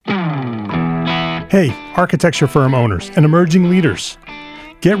Hey, architecture firm owners and emerging leaders.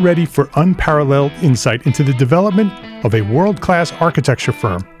 Get ready for unparalleled insight into the development of a world-class architecture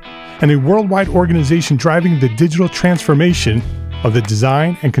firm and a worldwide organization driving the digital transformation of the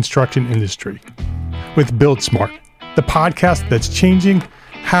design and construction industry. With Build Smart, the podcast that's changing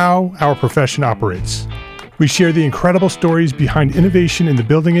how our profession operates. We share the incredible stories behind innovation in the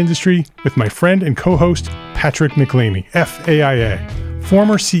building industry with my friend and co-host, Patrick McLamey, FAIA,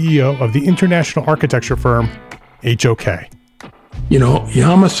 former CEO of the international architecture firm, HOK. You know,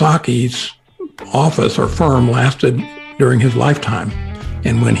 Yamasaki's office or firm lasted during his lifetime.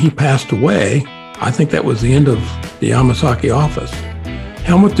 And when he passed away, I think that was the end of the Yamasaki office.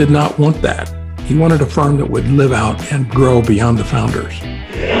 Helmut did not want that. He wanted a firm that would live out and grow beyond the founders.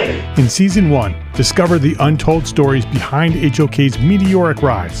 In Season 1, discover the untold stories behind HOK's meteoric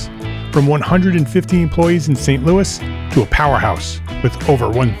rise, from 150 employees in St. Louis to a powerhouse with over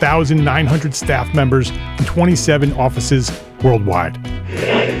 1,900 staff members and 27 offices worldwide.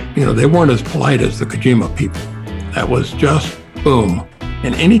 You know, they weren't as polite as the Kojima people. That was just boom.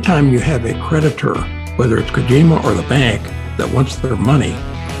 And anytime you have a creditor, whether it's Kojima or the bank, that wants their money,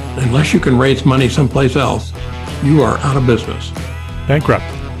 unless you can raise money someplace else, you are out of business. Bankrupt.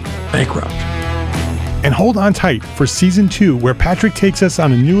 And hold on tight for Season 2, where Patrick takes us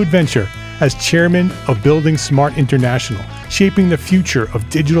on a new adventure as chairman of Building Smart International, shaping the future of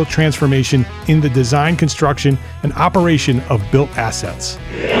digital transformation in the design, construction, and operation of built assets.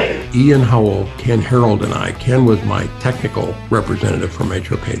 Ian Howell, Ken Harold, and I, Ken was my technical representative from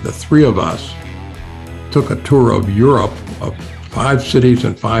HOK. The three of us took a tour of Europe of 5 cities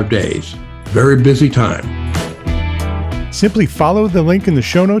in 5 days. Very busy time. Simply follow the link in the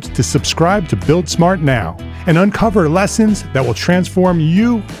show notes to subscribe to Build Smart now and uncover lessons that will transform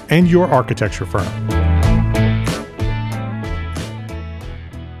you and your architecture firm.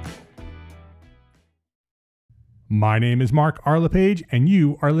 My name is Mark Arlepage, and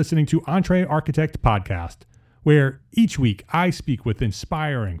you are listening to Entre Architect Podcast, where each week I speak with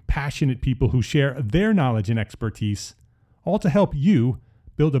inspiring, passionate people who share their knowledge and expertise, all to help you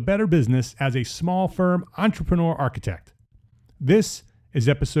build a better business as a small firm entrepreneur architect. This is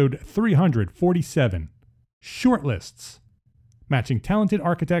episode 347, Shortlists, Matching Talented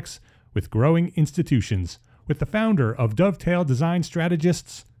Architects with Growing Institutions, with the founder of Dovetail Design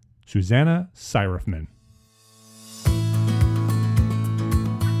Strategists, Susanna Syrifman.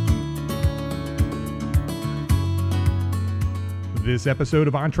 This episode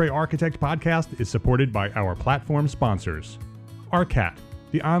of Entre Architect Podcast is supported by our platform sponsors. ARCAT,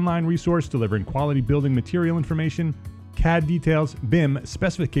 the online resource delivering quality building material information, CAD details, BIM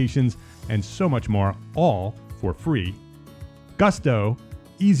specifications, and so much more, all for free. Gusto,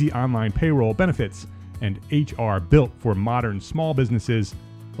 easy online payroll benefits, and HR built for modern small businesses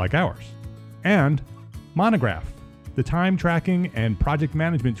like ours. And Monograph, the time tracking and project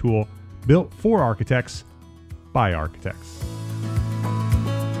management tool built for architects by architects.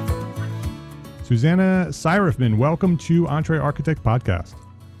 Susanna Syrifman, welcome to Entre Architect Podcast.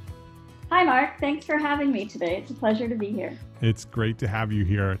 Hi, Mark. Thanks for having me today. It's a pleasure to be here. It's great to have you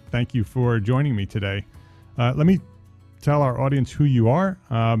here. Thank you for joining me today. Let me tell our audience who you are,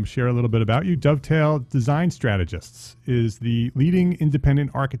 share a little bit about you. Dovetail Design Strategists is the leading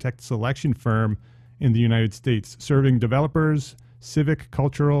independent architect selection firm in the United States, serving developers, civic,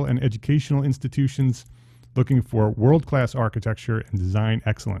 cultural, and educational institutions looking for world-class architecture and design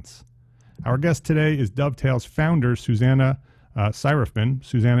excellence. Our guest today is Dovetail's founder, Susanna Syrifman.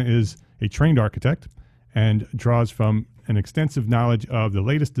 Susanna is a trained architect and draws from an extensive knowledge of the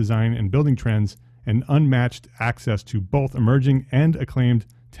latest design and building trends and unmatched access to both emerging and acclaimed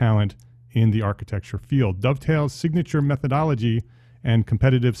talent in the architecture field. Dovetail's signature methodology and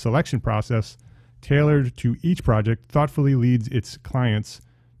competitive selection process, tailored to each project, thoughtfully leads its clients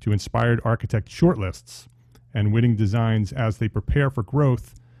to inspired architect shortlists and winning designs as they prepare for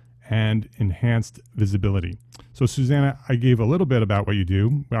growth and enhanced visibility. So Susanna, I gave a little bit about what you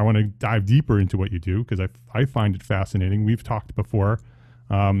do. I want to dive deeper into what you do because I find it fascinating. We've talked before,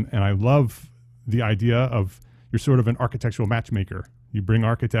 and I love the idea of you're sort of an architectural matchmaker. You bring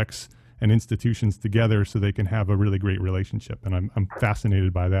architects and institutions together so they can have a really great relationship, and I'm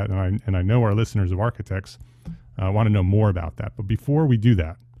fascinated by that, and I know our listeners of architects want to know more about that. But before we do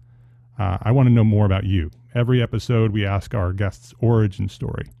that, I want to know more about you. Every episode we ask our guests' origin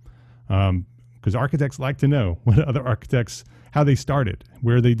story. Because architects like to know what other architects, how they started,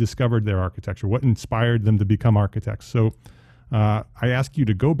 where they discovered their architecture, what inspired them to become architects. So I ask you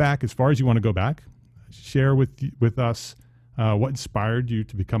to go back as far as you want to go back, share with us what inspired you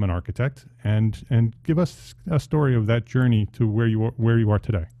to become an architect, and give us a story of that journey to where you are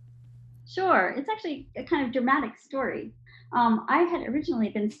today. Sure. It's actually a kind of dramatic story. I had originally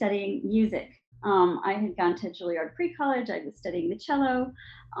been studying music. I had gone to Juilliard Pre-College. I was studying the cello.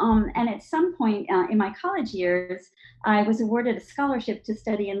 And at some point in my college years, I was awarded a scholarship to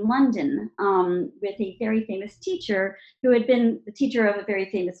study in London with a very famous teacher who had been the teacher of a very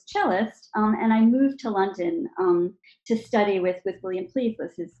famous cellist. And I moved to London to study with William Pleath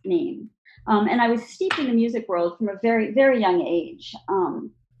was his name. And I was steeped in the music world from a very, very young age.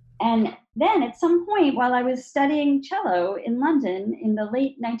 And then at some point while I was studying cello in London in the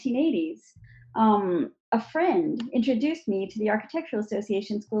late 1980s, a friend introduced me to the Architectural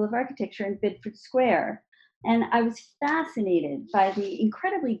Association School of Architecture in Bedford Square. And I was fascinated by the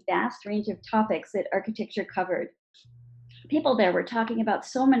incredibly vast range of topics that architecture covered. People there were talking about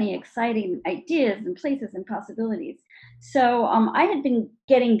so many exciting ideas and places and possibilities. So I had been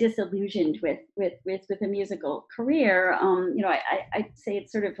getting disillusioned with a musical career. I'd say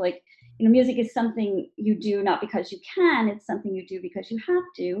it's sort of like, music is something you do not because you can; it's something you do because you have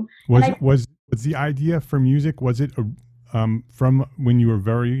to. Was the idea for music? Was it from when you were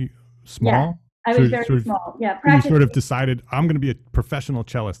very small? Yeah. I was very small. Yeah, you sort of decided I'm going to be a professional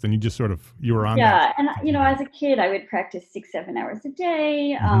cellist, and you were on that. Yeah, and as a kid, I would practice 6-7 hours a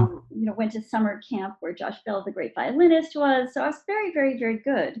day. Went to summer camp where Josh Bell, the great violinist, was. So I was very, very, very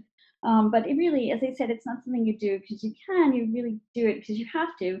good. But it really, as I said, it's not something you do because you can. You really do it because you have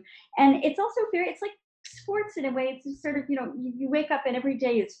to. And it's also it's like sports in a way. It's just sort of you wake up and every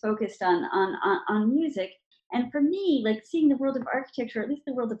day is focused on music. And for me, like seeing the world of architecture, or at least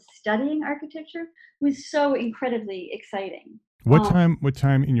the world of studying architecture, was so incredibly exciting. What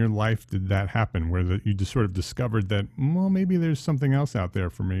time in your life did that happen, where you just sort of discovered that, well, maybe there's something else out there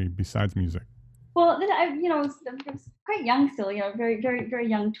for me besides music? Well, I was quite young still, very, very, very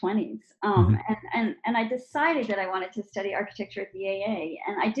young 20s. And I decided that I wanted to study architecture at the AA.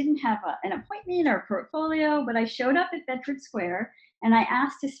 And I didn't have an appointment or a portfolio, but I showed up at Bedford Square and I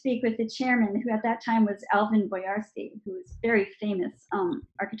asked to speak with the chairman, who at that time was Alvin Boyarsky, who was a very famous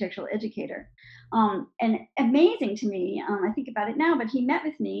architectural educator. And amazing to me, I think about it now, but he met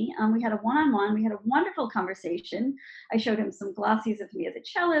with me. We had a one-on-one, we had a wonderful conversation. I showed him some glossies of me as a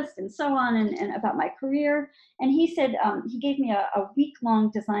cellist and so on, and about my career. And he said, he gave me a week-long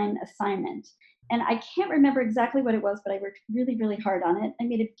design assignment. And I can't remember exactly what it was, but I worked really, really hard on it. I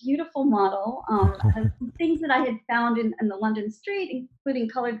made a beautiful model of things that I had found in the London street, including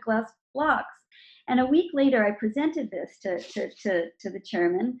colored glass blocks. And a week later, I presented this to the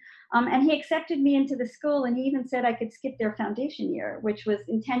chairman, and he accepted me into the school, and he even said I could skip their foundation year, which was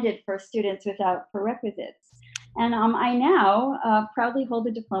intended for students without prerequisites. And I now proudly hold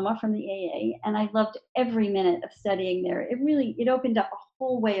a diploma from the AA, and I loved every minute of studying there. It opened up a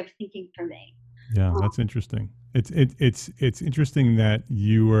whole way of thinking for me. Yeah, that's interesting. It's interesting that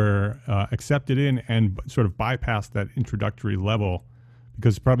you were accepted in and sort of bypassed that introductory level,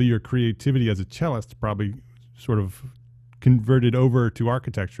 because probably your creativity as a cellist probably sort of converted over to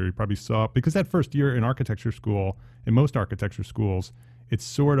architecture. You probably saw, because that first year in architecture school, in most architecture schools, it's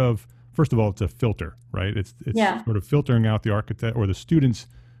sort of, first of all, it's a filter, right? It's sort of filtering out the architect or the students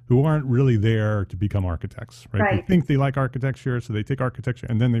who aren't really there to become architects, right? They think they like architecture, so they take architecture,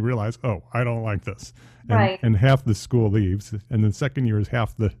 and then they realize, oh, I don't like this, and half the school leaves, and the second year is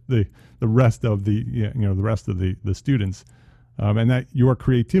half the rest of the rest of the students, and that your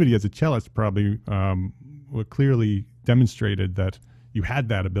creativity as a cellist probably clearly demonstrated that you had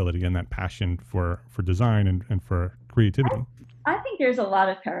that ability and that passion for design and for creativity. I think there's a lot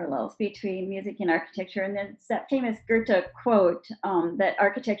of parallels between music and architecture, and there's that famous Goethe quote that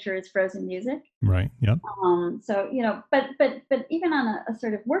architecture is frozen music. Right. Yep. So but even on a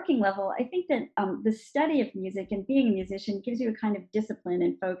sort of working level, I think that the study of music and being a musician gives you a kind of discipline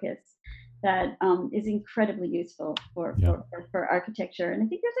and focus that is incredibly useful for architecture. And I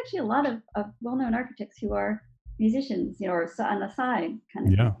think there's actually a lot of well-known architects who are musicians, or on the side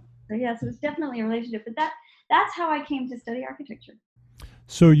kind of thing. So so it's definitely a relationship. But that's how I came to study architecture.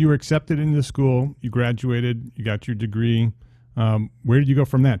 So you were accepted into school, you graduated, you got your degree. Where did you go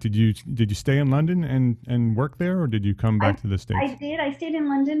from that? Did you stay in London and work there, or did you come back to the States? I did. I stayed in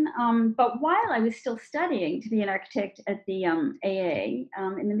London. But while I was still studying to be an architect at the AA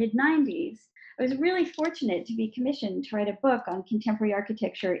in the mid-90s, I was really fortunate to be commissioned to write a book on contemporary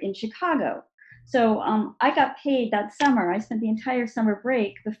architecture in Chicago. So I got paid that summer. I spent the entire summer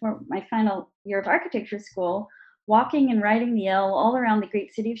break before my final year of architecture school walking and riding the L all around the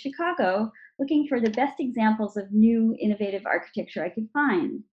great city of Chicago, looking for the best examples of new, innovative architecture I could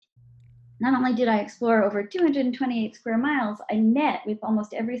find. Not only did I explore over 228 square miles, I met with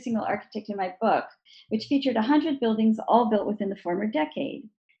almost every single architect in my book, which featured 100 buildings all built within the former decade.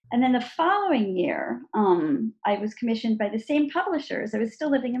 And then the following year, I was commissioned by the same publishers. I was still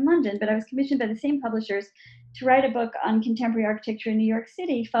living in London, but I was commissioned by the same publishers to write a book on contemporary architecture in New York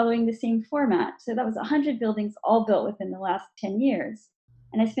City following the same format. So that was 100 buildings all built within the last 10 years.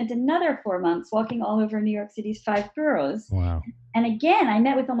 And I spent another 4 months walking all over New York City's 5 boroughs. Wow. And again, I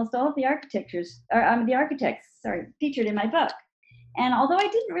met with almost all of the the architects featured in my book. And although I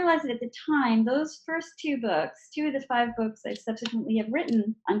didn't realize it at the time, those first 2 books, 2 of the 5 books I subsequently have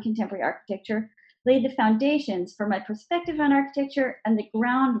written on contemporary architecture, laid the foundations for my perspective on architecture and the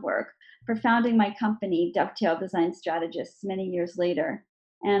groundwork for founding my company, Dovetail Design Strategists, many years later.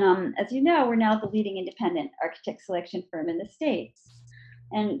 And as you know, we're now the leading independent architect selection firm in the States.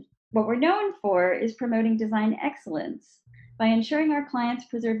 And what we're known for is promoting design excellence by ensuring our clients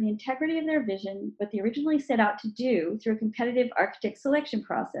preserve the integrity of their vision, what they originally set out to do through a competitive architect selection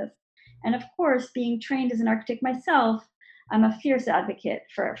process. And of course, being trained as an architect myself, I'm a fierce advocate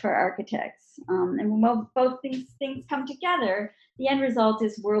for architects. And when both these things come together, the end result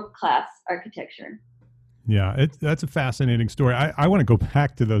is world-class architecture. Yeah, that's a fascinating story. I want to go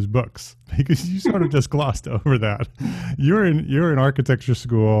back to those books because you sort of just glossed over that. You're in architecture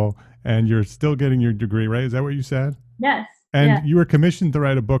school and you're still getting your degree, right? Is that what you said? Yes. And you were commissioned to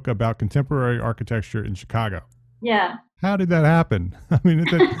write a book about contemporary architecture in Chicago. Yeah. How did that happen? I mean,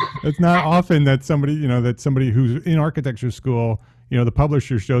 it's not often that somebody who's in architecture school, the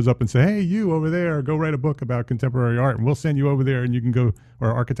publisher shows up and say, "Hey, you over there, go write a book about contemporary art, and we'll send you over there, and you can go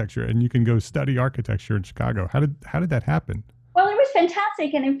or architecture, and you can go study architecture in Chicago." How did that happen? Well, it was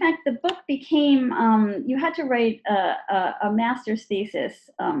fantastic, and in fact, the book became. You had to write a master's thesis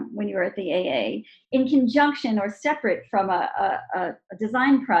when you were at the AA, in conjunction or separate from a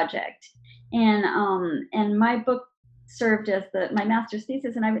design project, and my book served as my master's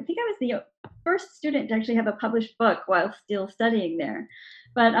thesis, and I think I was the first student to actually have a published book while still studying there.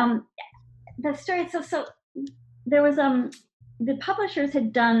 But the story, so there was the publishers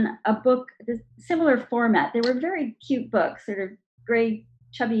had done a book, this similar format. They were very cute books, sort of gray,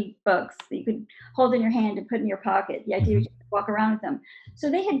 chubby books that you could hold in your hand and put in your pocket. The idea was to walk around with them. So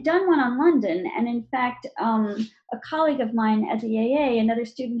they had done one on London, and in fact, a colleague of mine at the AA, another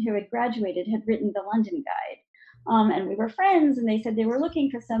student who had graduated, had written the London guide. And we were friends, and they said they were looking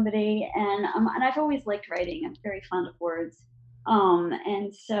for somebody, and I've always liked writing. I'm very fond of words,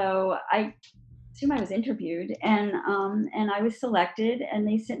 and so I assume I was interviewed, and I was selected, and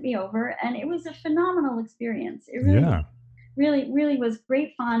they sent me over, and it was a phenomenal experience. It really was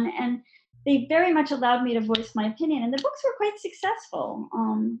great fun, and they very much allowed me to voice my opinion, and the books were quite successful.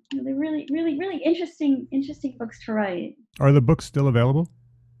 They're really interesting books to write. Are the books still available?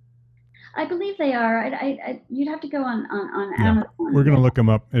 I believe they are. You'd have to go on Amazon. We're going to look them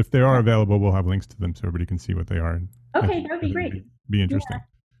up. If they are available, we'll have links to them so everybody can see what they are. Okay, that would be great. Be interesting.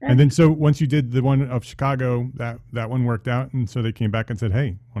 Yeah, and then so once you did the one of Chicago, that one worked out, and so they came back and said,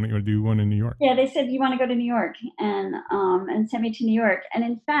 "Hey, why don't you do one in New York?" Yeah, they said, "You want to go to New York?" and sent me to New York. And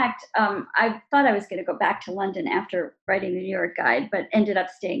in fact, I thought I was going to go back to London after writing the New York guide, but ended up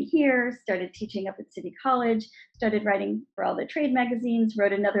staying here. Started teaching up at City College. Started writing for all the trade magazines.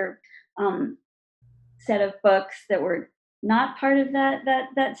 Wrote another set of books that were not part of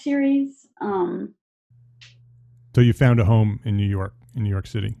that series. So you found a home in New York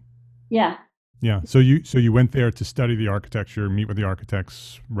City. Yeah. Yeah. So you went there to study the architecture, meet with the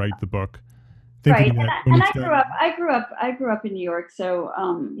architects, write the book. Right. And I grew up in New York, so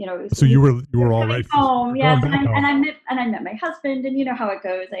So you were all right home, yes. And I met my husband, and you know how it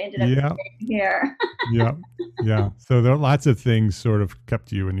goes. I ended up staying here. Yeah. So there are lots of things sort of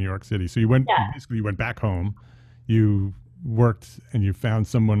kept you in New York City. So you basically you went back home, you worked, and you found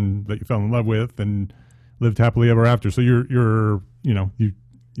someone that you fell in love with, and lived happily ever after. So you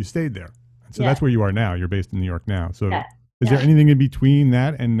stayed there. So that's where you are now. You're based in New York now. So. Yeah. Is there anything in between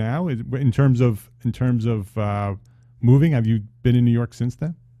that and now? In terms of moving, have you been in New York since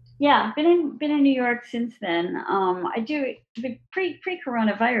then? Yeah, been in New York since then. I do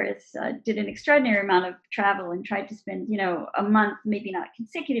pre-coronavirus. Did an extraordinary amount of travel and tried to spend a month, maybe not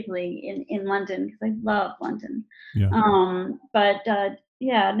consecutively, in London because I love London. Yeah.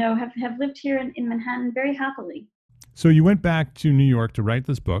 Have lived here in Manhattan very happily. So you went back to New York to write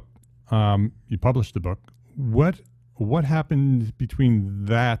this book. You published the book. What happened between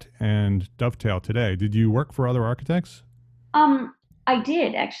that and Dovetail today? Did you work for other architects? I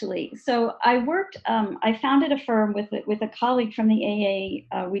did, actually. So I worked, I founded a firm with a colleague from the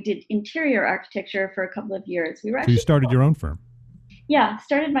AA. We did interior architecture for a couple of years. So you started your own firm? Yeah,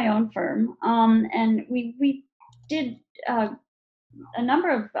 started my own firm. And we did a number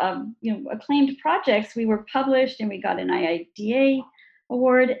of acclaimed projects. We were published, and we got an IIDA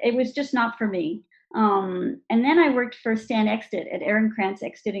award, it was just not for me. And then I worked for Stan Exted at Aaron Krantz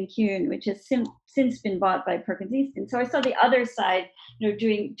Exted and Kuhn, which has since been bought by Perkins Easton. So I saw the other side,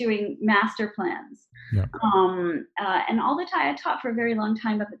 doing master plans. Yeah. And all the time I taught for a very long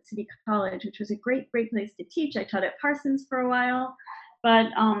time up at City College, which was a great place to teach. I taught at Parsons for a while.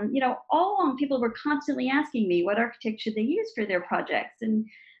 But, all along people were constantly asking me what architect should they use for their projects. And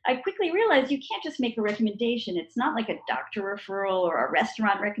I quickly realized you can't just make a recommendation. It's not like a doctor referral or a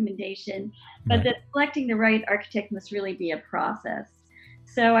restaurant recommendation, but Right. that selecting the right architect must really be a process.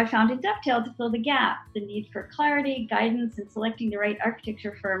 So I founded Dovetail to fill the gap, the need for clarity, guidance, and selecting the right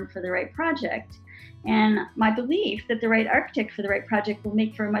architecture firm for the right project. And my belief that the right architect for the right project will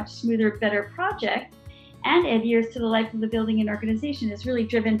make for a much smoother, better project and add years to the life of the building and organization is really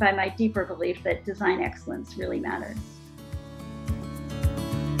driven by my deeper belief that design excellence really matters.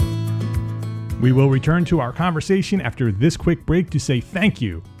 We will return to our conversation after this quick break to say thank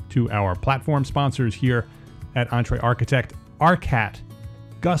you to our platform sponsors here at EntreArchitect, ARCAT,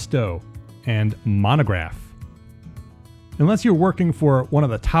 Gusto, and Monograph. Unless you're working for one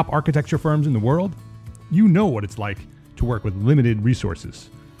of the top architecture firms in the world, you know what it's like to work with limited resources.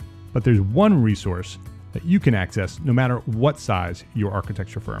 But there's one resource that you can access no matter what size your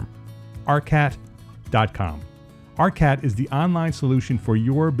architecture firm, ARCAT.com. ARCAT is the online solution for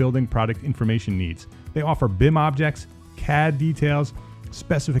your building product information needs. They offer BIM objects, CAD details,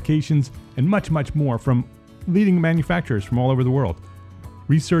 specifications, and much, much more from leading manufacturers from all over the world.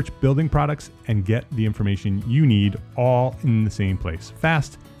 Research building products and get the information you need all in the same place,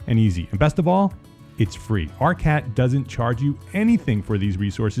 fast and easy. And best of all, it's free. ARCAT doesn't charge you anything for these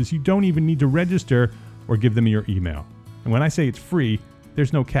resources. You don't even need to register or give them your email. And when I say it's free,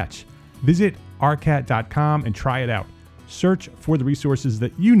 there's no catch. Visit arcat.com and try it out. Search for the resources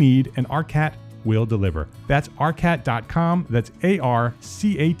that you need and ARCAT will deliver. That's arcat.com. That's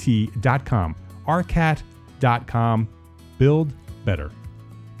ARCAT.com. arcat.com. Build better.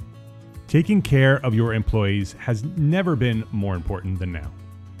 Taking care of your employees has never been more important than now.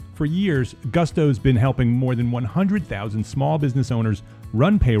 For years, Gusto's been helping more than 100,000 small business owners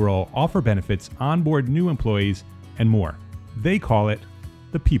run payroll, offer benefits, onboard new employees, and more. They call it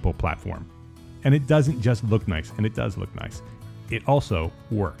the People Platform. And it doesn't just look nice, and it does look nice. It also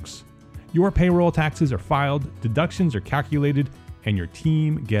works. Your payroll taxes are filed, deductions are calculated, and your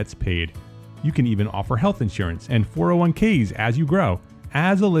team gets paid. You can even offer health insurance and 401ks as you grow.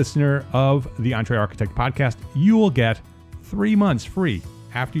 As a listener of the EntreArchitect podcast, you will get 3 months free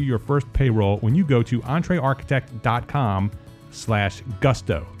after your first payroll when you go to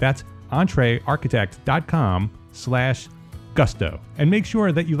entrearchitect.com/gusto. That's entrearchitect.com/gusto. And make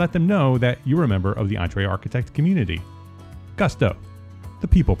sure that you let them know that you're a member of the EntreArchitect community. Gusto, the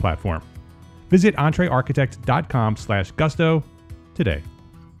people platform. Visit entrearchitect.com/gusto today.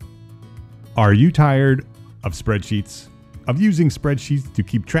 Are you tired of spreadsheets? Of using spreadsheets to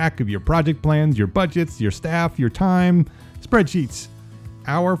keep track of your project plans, your budgets, your staff, your time? Spreadsheets.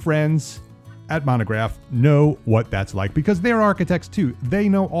 Our friends at Monograph know what that's like because they're architects too. They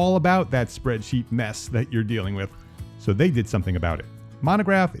know all about that spreadsheet mess that you're dealing with. So they did something about it.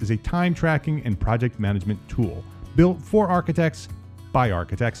 Monograph is a time tracking and project management tool built for architects by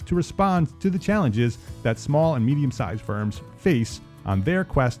architects to respond to the challenges that small and medium-sized firms face on their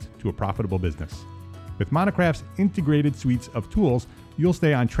quest to a profitable business. With Monograph's integrated suites of tools, you'll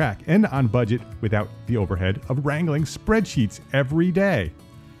stay on track and on budget without the overhead of wrangling spreadsheets every day.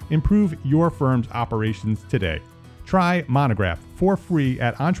 Improve your firm's operations today. Try Monograph for free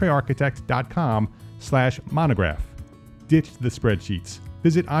at entrearchitect.com/monograph. Ditch the spreadsheets.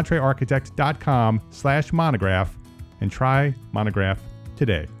 Visit entrearchitect.com/monograph and try Monograph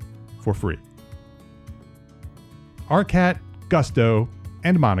today for free. ARCAT, Gusto,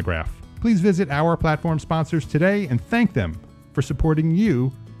 and Monograph. Please visit our platform sponsors today and thank them for supporting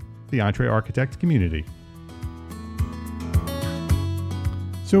you, the EntreArchitect community.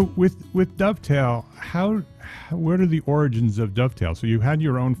 So with Dovetail, what are the origins of Dovetail? So you had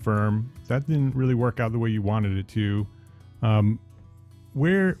your own firm. That didn't really work out the way you wanted it to.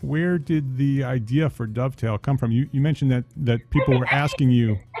 Where did the idea for Dovetail come from? You mentioned that people were asking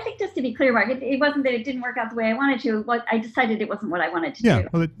you. I think just to be clear, Mark, it wasn't that it didn't work out the way I wanted to. But I decided it wasn't what I wanted to do.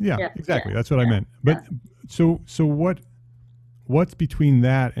 Well, exactly. That's what I meant. But so what's between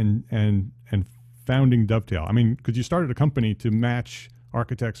that and founding Dovetail? I mean, because you started a company to match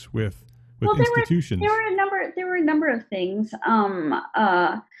architects with institutions. There were a number of things.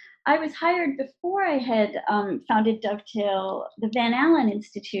 I was hired before I had founded Dovetail. The Van Allen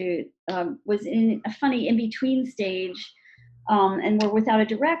Institute was in a funny in-between stage and were without a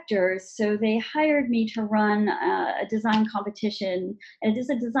director. So they hired me to run a design competition. It is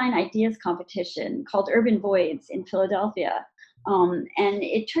a design ideas competition called Urban Voids in Philadelphia. And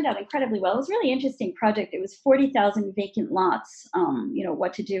it turned out incredibly well. It was a really interesting project. It was 40,000 vacant lots,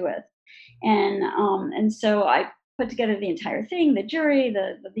 what to do with. And so I put together the entire thing, the jury,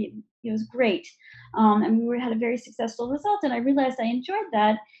 it was great. And we had a very successful result, and I realized I enjoyed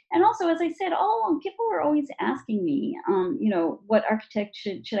that. And also, as I said, all along, people were always asking me, what architect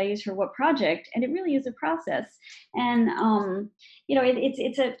should I use for what project? And it really is a process. And,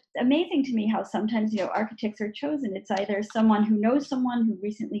 it's amazing to me how sometimes, architects are chosen. It's either someone who knows someone who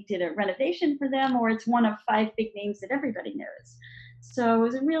recently did a renovation for them, or it's one of 5 big names that everybody knows. So it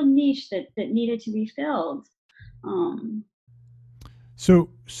was a real niche that needed to be filled. So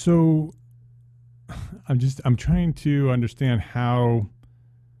I'm trying to understand how.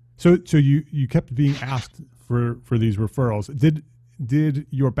 So you kept being asked for these referrals. Did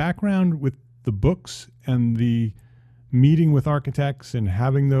your background with the books and the meeting with architects and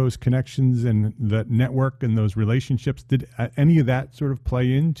having those connections and that network and those relationships, did any of that sort of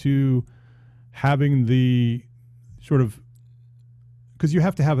play into having the sort of, because you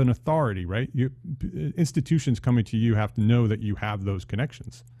have to have an authority, right? Institutions coming to you have to know that you have those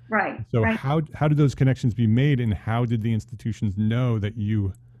connections. Right. So right. How did those connections be made, and how did the institutions know that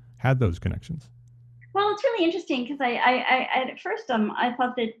you had those connections? Well, it's really interesting because I at first I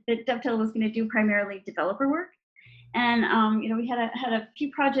thought that Dovetail was going to do primarily developer work, and we had a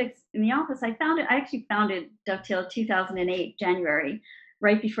few projects in the office. I actually founded Dovetail 2008 January,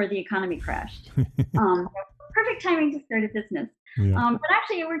 right before the economy crashed. Perfect timing to start a business. Yeah. But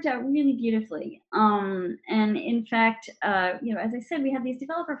actually, it worked out really beautifully. And in fact, as I said, we had these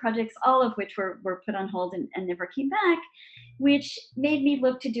developer projects, all of which were put on hold and never came back, which made me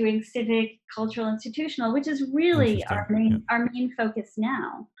look to doing civic, cultural, institutional, which is really our main focus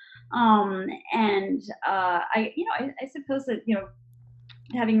now. I suppose that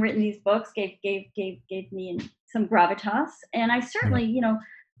having written these books gave me some gravitas, and I certainly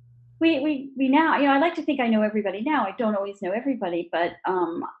We now, I like to think I know everybody now. I don't always know everybody, but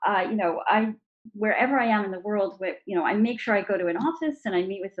wherever I am in the world, I make sure I go to an office and I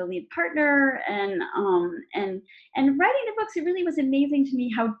meet with the lead partner, and writing the books, it really was amazing to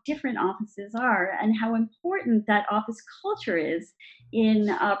me how different offices are and how important that office culture is in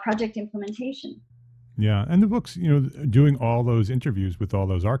project implementation. Yeah, and the books, doing all those interviews with all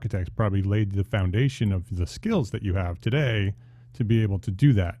those architects probably laid the foundation of the skills that you have today to be able to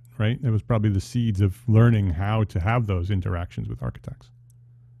do that, right? It was probably the seeds of learning how to have those interactions with architects.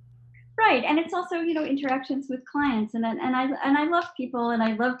 Right, and it's also interactions with clients, and I love people, and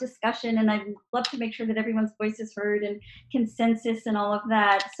I love discussion, and I love to make sure that everyone's voice is heard and consensus and all of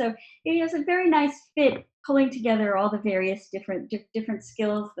that. So it's a very nice fit, pulling together all the various different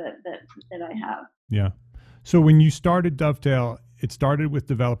skills that I have. Yeah. So when you started Dovetail, it started with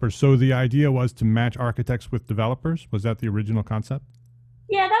developers. So the idea was to match architects with developers. Was that the original concept?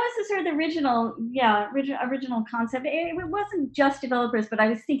 Yeah, that was the sort of the original concept. It wasn't just developers, but I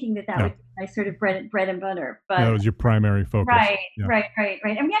was thinking that would be my sort of bread and butter. But that was your primary focus. Right.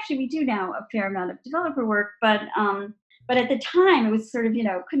 And we do now a fair amount of developer work, but at the time it was sort of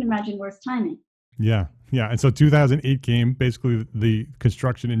couldn't imagine worse timing. Yeah. And so 2008 came. Basically, the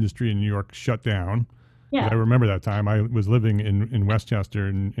construction industry in New York shut down. Yeah. I remember that time. I was living in Westchester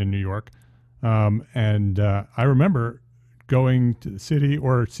in New York. And I remember going to the city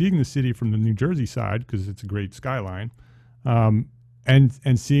or seeing the city from the New Jersey side, because it's a great skyline, and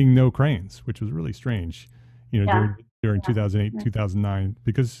seeing no cranes, which was really strange, during 2008, 2009,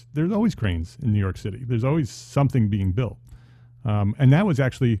 because there's always cranes in New York City. There's always something being built. And that was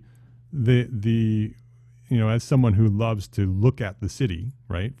actually the as someone who loves to look at the city,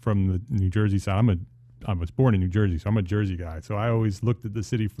 right, from the New Jersey side, I was born in New Jersey, so I'm a Jersey guy. So I always looked at the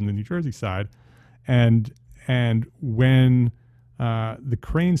city from the New Jersey side, and when the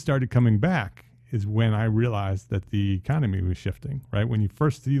cranes started coming back is when I realized that the economy was shifting. Right, when you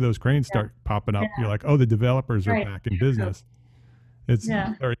first see those cranes start popping up, you're like, oh, the developers are back in business. It's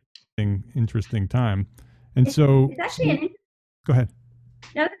a very interesting time, and so it's actually go ahead.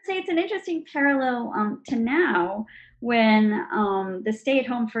 I would say it's an interesting parallel to now, when the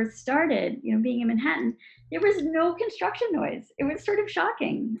stay-at-home first started, being in Manhattan, there was no construction noise. It was sort of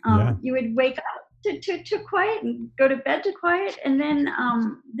shocking. You would wake up to quiet and go to bed to quiet. And then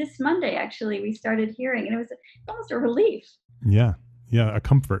this Monday, actually, we started hearing, and it was almost a relief. Yeah, a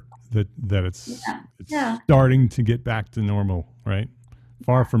comfort that it's starting to get back to normal, right?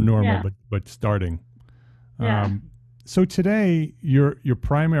 Far from normal, but starting. So today, your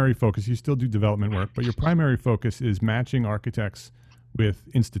primary focus, you still do development work, but your primary focus is matching architects with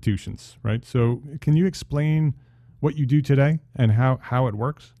institutions, right? So can you explain what you do today and how it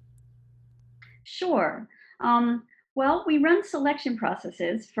works? Sure. Well, we run selection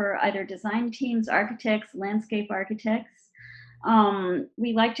processes for either design teams, architects, landscape architects.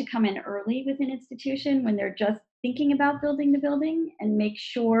 We like to come in early with an institution when they're just thinking about building the building and make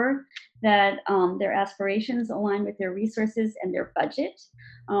sure that their aspirations align with their resources and their budget.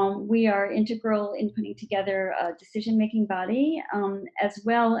 We are integral in putting together a decision-making body, as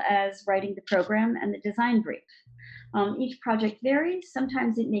well as writing the program and the design brief. Each project varies.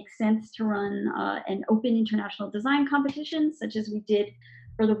 Sometimes it makes sense to run an open international design competition, such as we did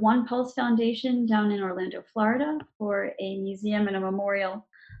for the One Pulse Foundation down in Orlando, Florida, for a museum and a memorial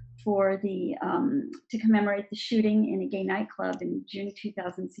for the to commemorate the shooting in a gay nightclub in June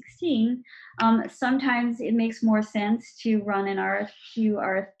 2016. Sometimes it makes more sense to run an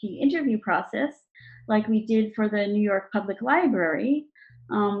RFP interview process, like we did for the New York Public Library,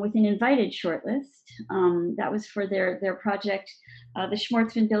 with an invited shortlist. That was for their project, the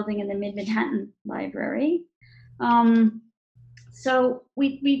Schwartzman Building in the Mid-Manhattan Library. So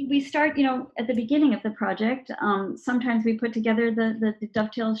we start, at the beginning of the project. Sometimes we put together the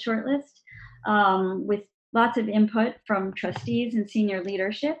Dovetail shortlist with lots of input from trustees and senior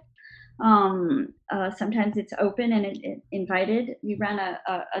leadership. Sometimes it's open and it invited. We ran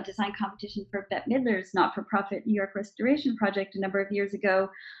a design competition for Bette Midler's not-for-profit New York Restoration Project a number of years ago.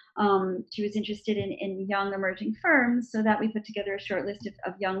 She was interested in young emerging firms, so that we put together a short list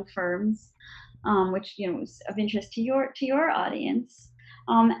of young firms, which was of interest to your audience.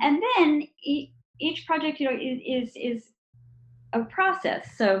 And then each project is a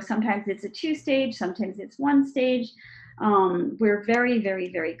process. So sometimes it's a 2-stage, sometimes it's 1 stage. We're very,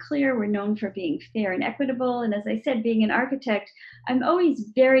 very, very clear. We're known for being fair and equitable. And as I said, being an architect, I'm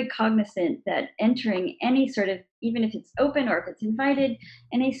always very cognizant that entering any sort of, even if it's open or if it's invited,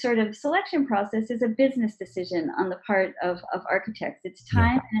 any sort of selection process is a business decision on the part of architects. It's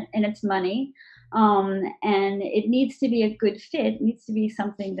time and it's money. And it needs to be a good fit. It needs to be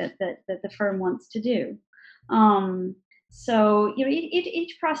something that the firm wants to do. So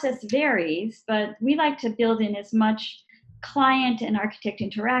each process varies, but we like to build in as much client and architect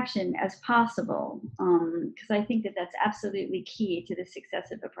interaction as possible, because I think that that's absolutely key to the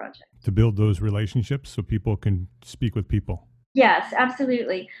success of a project. To build those relationships so people can speak with people. Yes,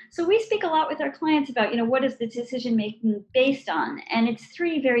 absolutely. So we speak a lot with our clients about, what is the decision making based on? And it's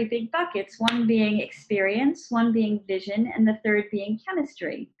 3 very big buckets, one being experience, one being vision, and the third being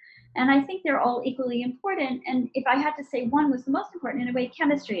chemistry. And I think they're all equally important. And if I had to say one was the most important, in a way,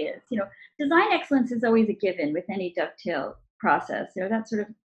 chemistry is. Design excellence is always a given with any Dovetail process. That's sort of,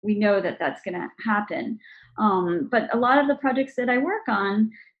 we know that that's going to happen. But a lot of the projects that I work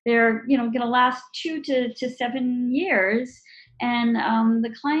on, they're going to last 2 to 7 years, and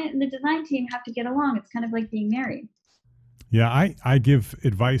the client and the design team have to get along. It's kind of like being married. Yeah, I give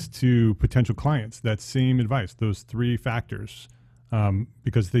advice to potential clients, that same advice, those 3 factors.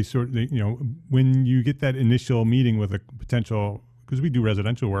 Because they when you get that initial meeting with a potential, because we do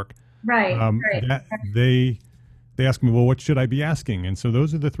residential work, right? They ask me, well, what should I be asking? And so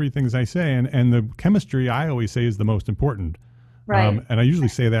those are the 3 things I say, and the chemistry I always say is the most important. Right. And I usually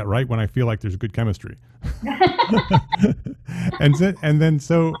say that right when I feel like there's good chemistry. and then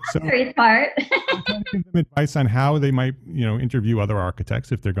great part. I give them advice on how they might interview other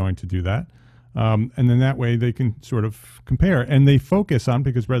architects if they're going to do that. And then that way they can sort of compare, and they focus on,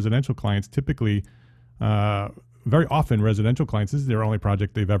 because residential clients typically, very often residential clients, this is their only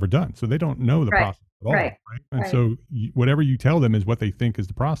project they've ever done. So they don't know the process at all. Right? And so whatever you tell them is what they think is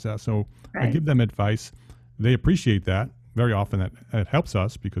the process. So I give them advice. They appreciate that. Very often that it helps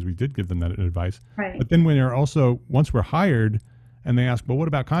us because we did give them that advice. Right. But then when they're also, once we're hired and they ask, well, what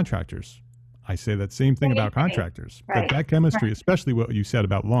about contractors? I say that same thing about contractors. That chemistry, especially what you said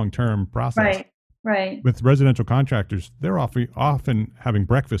about long-term process. Right. With residential contractors, they're often having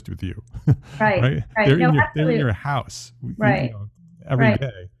breakfast with you. Right. They're in your house. Every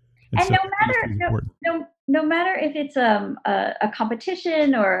day. And so no matter if it's a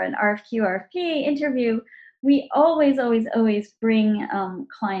competition or an RFP interview, we always bring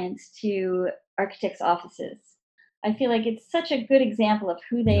clients to architects' offices. I feel like it's such a good example of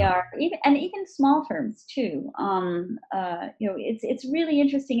who they are, even small firms too. It's really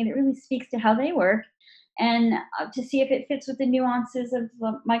interesting, and it really speaks to how they work, and to see if it fits with the nuances of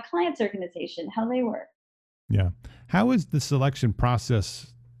my client's organization, how they work. Yeah. How is the selection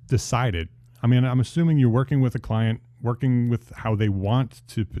process decided? I mean, I'm assuming you're working with a client, working with how they want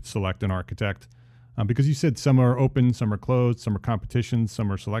to select an architect. Because you said some are open, some are closed, some are competitions,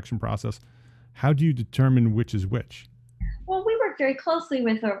 some are selection process. How do you determine which is which? Well, we work very closely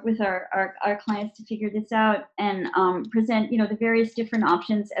with our clients to figure this out and present, the various different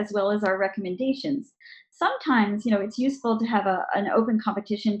options as well as our recommendations. Sometimes, it's useful to have an open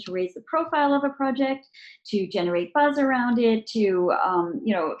competition to raise the profile of a project, to generate buzz around it,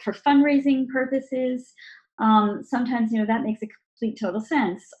 for fundraising purposes. Sometimes, that makes a complete total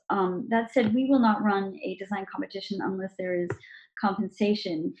sense. That said, we will not run a design competition unless there is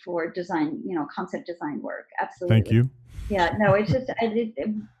compensation for design, concept design work. Absolutely. Thank you. Yeah, no, it's just,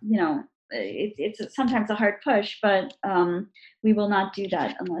 it's sometimes a hard push, but we will not do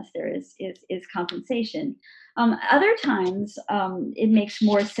that unless there is compensation. Other times, it makes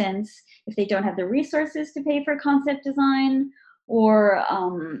more sense if they don't have the resources to pay for concept design, or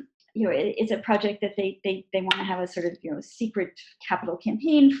it's a project that they want to have a sort of secret capital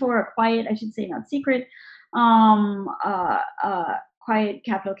campaign for, a quiet, I should say, not secret, quiet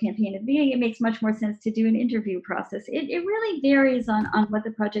capital campaign at the beginning. It makes much more sense to do an interview process. It really varies on what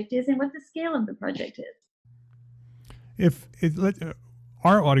the project is and what the scale of the project is.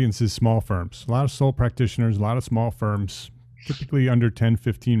 Our audience is small firms, a lot of sole practitioners, a lot of small firms, typically under 10,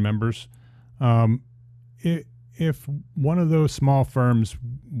 15 members. If one of those small firms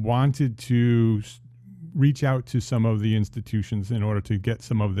wanted to reach out to some of the institutions in order to get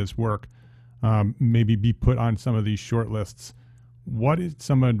some of this work, maybe be put on some of these short lists, what is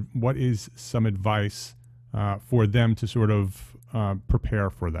some advice for them to sort of prepare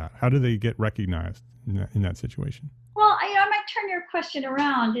for that? How do they get recognized in that situation? Well, I might turn your question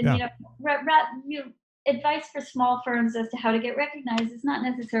around, and advice for small firms as to how to get recognized is not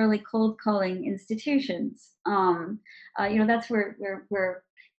necessarily cold calling institutions. That's where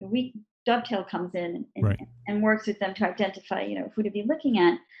Dovetail comes in and works with them to identify, who to be looking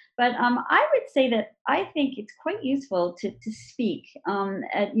at. But I would say that I think it's quite useful to speak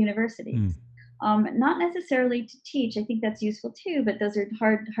at universities, not necessarily to teach. I think that's useful too, but those are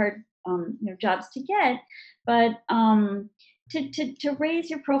hard jobs to get. But to raise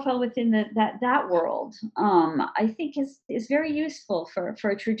your profile within that world, I think is very useful for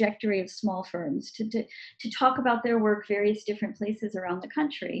a trajectory of small firms to talk about their work various different places around the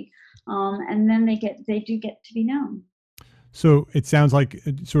country, and then they do get to be known. So it sounds like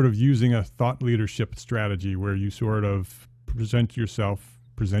sort of using a thought leadership strategy where you sort of present yourself,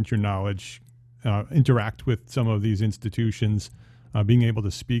 present your knowledge, interact with some of these institutions, being able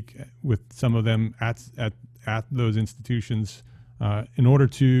to speak with some of them at those institutions in order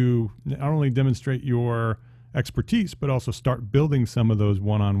to not only demonstrate your expertise, but also start building some of those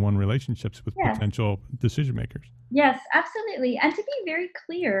one-on-one relationships with potential decision makers. Yes, absolutely. And to be very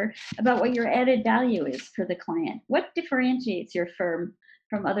clear about what your added value is for the client. What differentiates your firm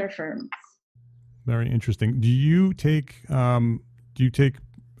from other firms? Very interesting.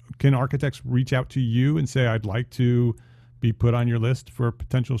 Can architects reach out to you and say, I'd like to be put on your list for a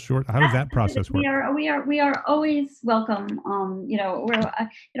potential short? How does that process work? We are always welcome.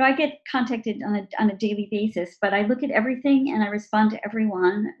 I get contacted on a daily basis, but I look at everything and I respond to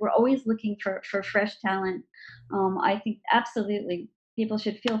everyone. We're always looking for fresh talent. I think absolutely people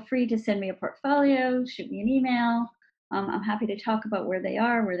should feel free to send me a portfolio, shoot me an email. I'm happy to talk about where they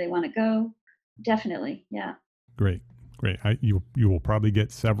are, where they want to go. Definitely, yeah. Great. You will probably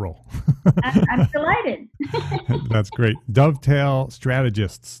get several. I'm delighted. That's great.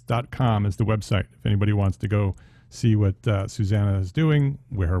 Dovetailstrategists.com is the website. If anybody wants to go see what Susanna is doing,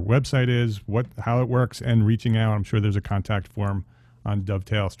 where her website is, how it works, and reaching out, I'm sure there's a contact form on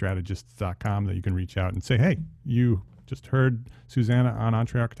dovetailstrategists.com that you can reach out and say, hey, you just heard Susanna on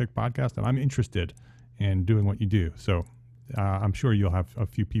EntreArchitect Podcast, and I'm interested in doing what you do. So I'm sure you'll have a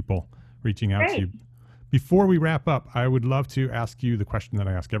few people reaching out to you. Before we wrap up, I would love to ask you the question that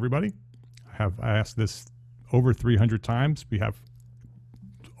I ask everybody. I asked this over 300 times. We have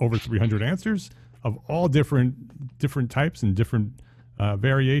over 300 answers of all different types and different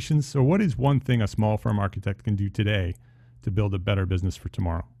variations. So what is one thing a small firm architect can do today to build a better business for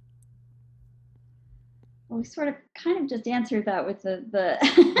tomorrow? Well, we sort of kind of just answered that with the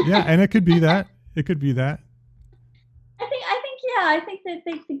Yeah, and it could be that. It could be that. I think that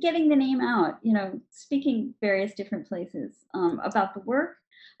getting the name out, speaking various different places about the work,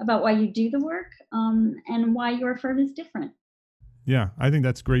 about why you do the work, and why your firm is different. Yeah, I think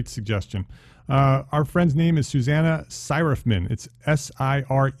that's a great suggestion. Our friend's name is Susanna Sirefman. It's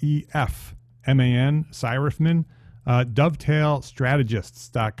Sirefman, Sirefman.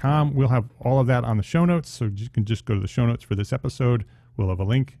 Dovetailstrategists.com. We'll have all of that on the show notes, so you can just go to the show notes for this episode. We'll have a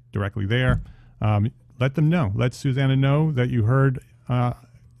link directly there. Let them know. Let Susanna know that you heard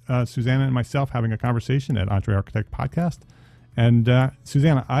Susanna and myself having a conversation at Entre Architect Podcast. And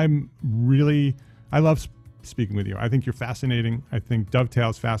Susanna, I love speaking with you. I think you're fascinating. I think Dovetail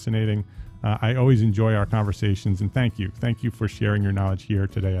is fascinating. I always enjoy our conversations, and thank you. Thank you for sharing your knowledge here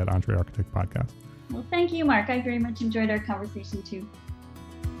today at Entre Architect Podcast. Well, thank you, Mark. I very much enjoyed our conversation too.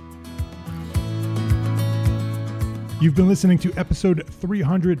 You've been listening to episode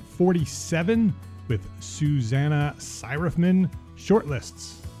 347 with Susanna Seyfriedman,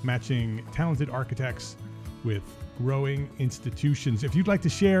 Shortlists, matching talented architects with growing institutions. If you'd like to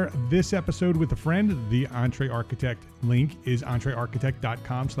share this episode with a friend, the Entre Architect link is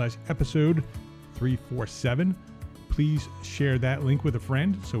entrearchitect.com/episode 347. Please share that link with a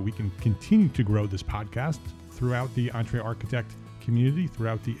friend so we can continue to grow this podcast throughout the Entre Architect community,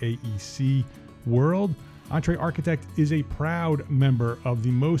 throughout the AEC world. Entre Architect is a proud member of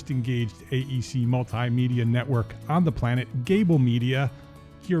the most engaged AEC multimedia network on the planet, Gable Media,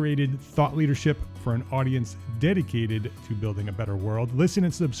 curated thought leadership for an audience dedicated to building a better world. Listen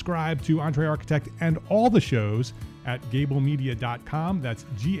and subscribe to Entre Architect and all the shows at gablemedia.com. That's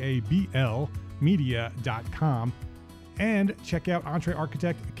GABL media.com. And check out Entre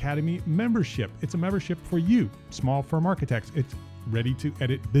Architect Academy membership. It's a membership for you, small firm architects. It's ready to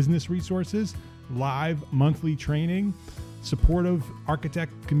edit business resources, live monthly training, supportive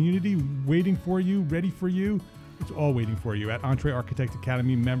architect community waiting for you, ready for you. It's all waiting for you at Entre Architect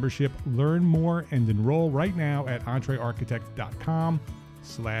Academy membership. Learn more and enroll right now at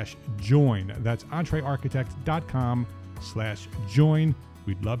entrearchitect.com/join. That's entrearchitect.com/join.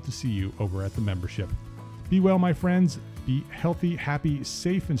 We'd love to see you over at the membership. Be well, my friends. Be healthy, happy,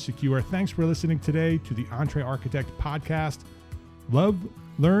 safe, and secure. Thanks for listening today to the Entre Architect Podcast. Love,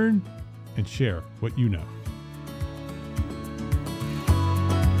 learn, and share what you know.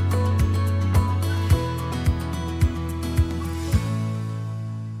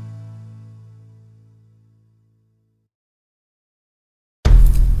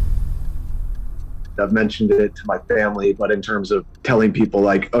 I've mentioned it to my family, but in terms of telling people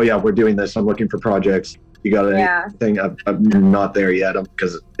like, oh yeah, we're doing this, I'm looking for projects, you got anything? I'm not there yet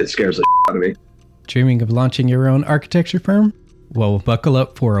because it scares the shit out of me. Dreaming of launching your own architecture firm? Well, buckle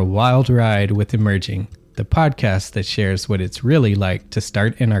up for a wild ride with Emerging, the podcast that shares what it's really like to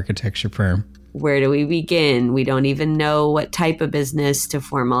start an architecture firm. Where do we begin? We don't even know what type of business to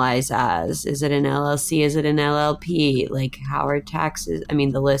formalize as. Is it an LLC? Is it an LLP? Like, how are taxes? I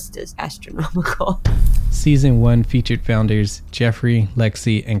mean, the list is astronomical. Season 1 featured founders Jeffrey,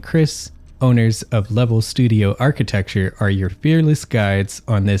 Lexi, and Chris, owners of Level Studio Architecture, are your fearless guides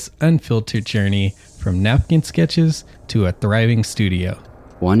on this unfiltered journey from napkin sketches to a thriving studio.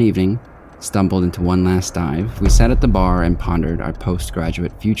 One evening, stumbled into one last dive, we sat at the bar and pondered our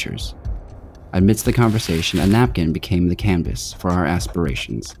postgraduate futures. Amidst the conversation, a napkin became the canvas for our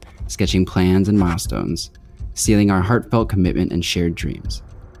aspirations, sketching plans and milestones, sealing our heartfelt commitment and shared dreams.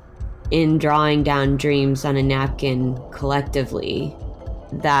 In drawing down dreams on a napkin collectively,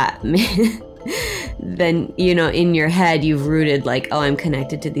 that then, you know, in your head, you've rooted like, oh, I'm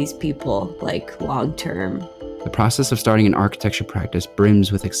connected to these people, like long term. The process of starting an architecture practice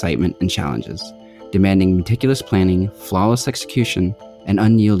brims with excitement and challenges, demanding meticulous planning, flawless execution, and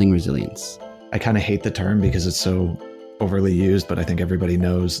unyielding resilience. I kind of hate the term because it's so overly used, but I think everybody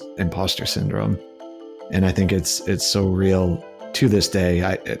knows imposter syndrome. And I think it's so real to this day.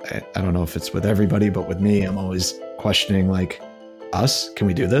 I don't know if it's with everybody, but with me, I'm always questioning like, us, can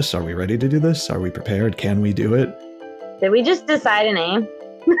we do this? Are we ready to do this? Are we prepared? Can we do it? Did we just decide a name?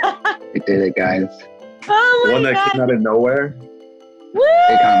 We did it, guys. Oh my One that God. came out of nowhere. Woo!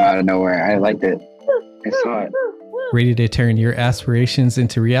 It came out of nowhere. I liked it. I saw it. Ready to turn your aspirations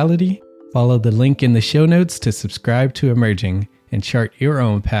into reality? Follow the link in the show notes to subscribe to Emerging and chart your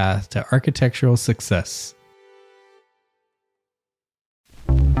own path to architectural success.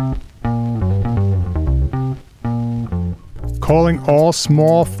 Calling all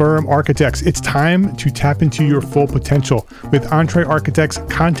small firm architects. It's time to tap into your full potential with Entre Architect's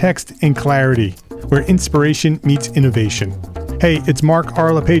Context and Clarity, where inspiration meets innovation. Hey, it's Mark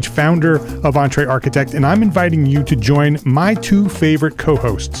R. LePage, founder of Entre Architect, and I'm inviting you to join my two favorite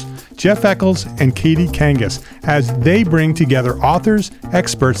co-hosts, Jeff Eccles and Katie Kangas, as they bring together authors,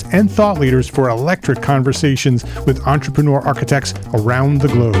 experts, and thought leaders for electric conversations with entrepreneur architects around the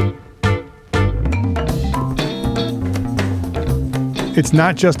globe. It's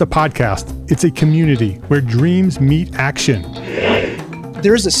not just a podcast, it's a community where dreams meet action.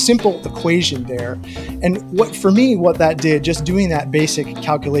 There's a simple equation there. And what that did, just doing that basic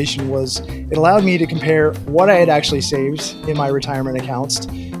calculation, was it allowed me to compare what I had actually saved in my retirement accounts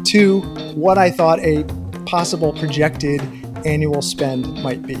to what I thought a possible projected annual spend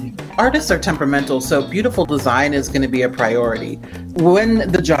might be. Artists are temperamental, so beautiful design is going to be a priority.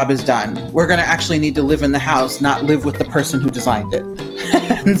 When the job is done, we're going to actually need to live in the house, not live with the person who designed it.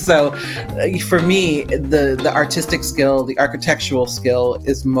 And so for me, the artistic skill, the architectural skill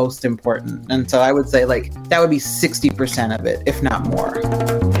is most important. And so I would say that would be 60% of it, if not more.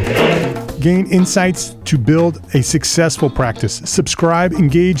 Gain insights to build a successful practice. Subscribe,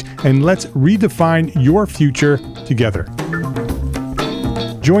 engage, and let's redefine your future together.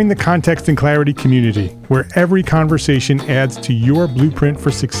 Join the Context and Clarity community, where every conversation adds to your blueprint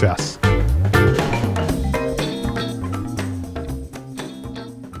for success.